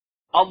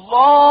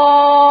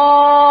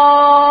الله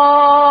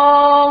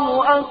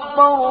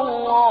أكبر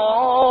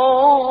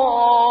الله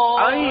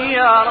حي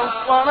على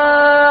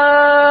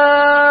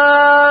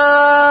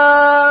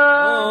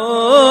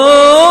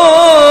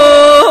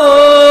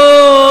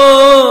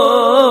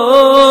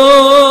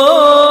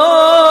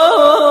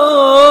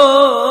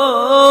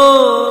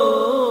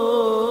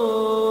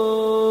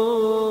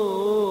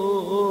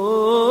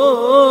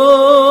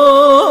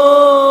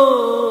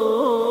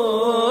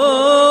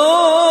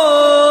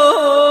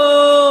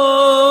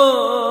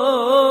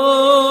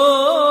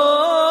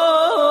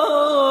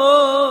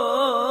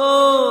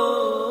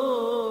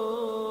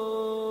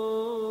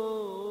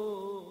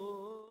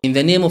In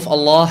the name of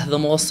Allah, the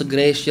most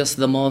gracious,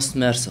 the most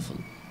merciful.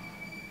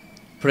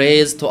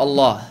 Praise to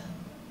Allah,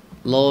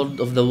 Lord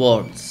of the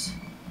worlds.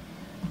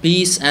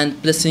 Peace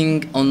and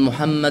blessing on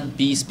Muhammad,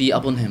 peace be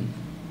upon him.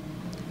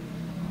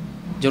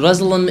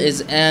 Jerusalem is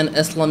an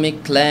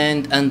Islamic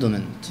land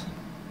endowment,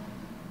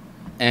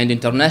 and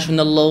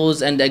international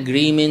laws and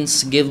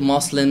agreements give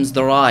Muslims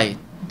the right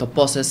to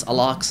possess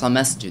Al-Aqsa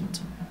Masjid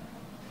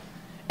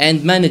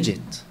and manage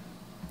it,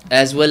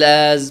 as well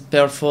as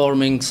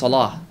performing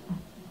Salah.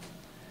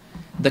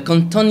 The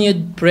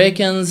continued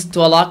break-ins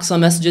to Al-Aqsa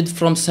Masjid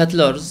from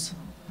settlers,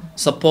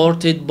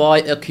 supported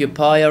by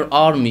occupier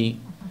army,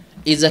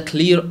 is a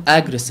clear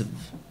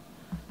aggressive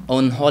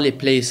on holy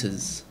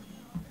places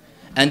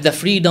and the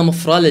freedom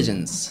of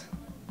religions,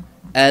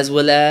 as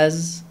well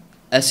as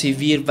a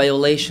severe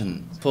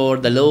violation for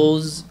the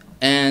laws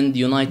and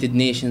United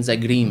Nations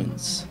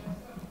agreements.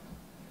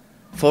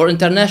 For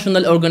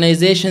international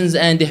organizations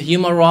and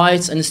human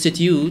rights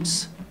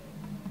institutes,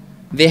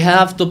 they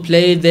have to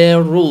play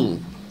their role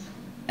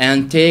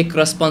and take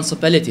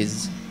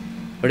responsibilities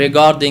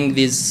regarding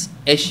this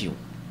issue.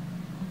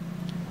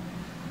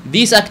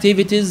 These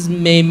activities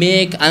may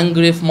make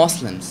angry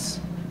Muslims,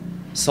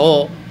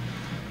 so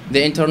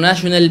the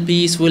international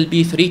peace will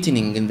be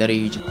threatening in the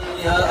region.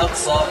 يا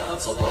أقصى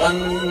صبرا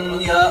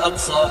يا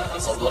أقصى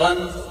صبرا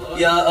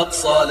يا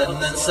أقصى لن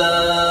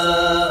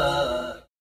ننساك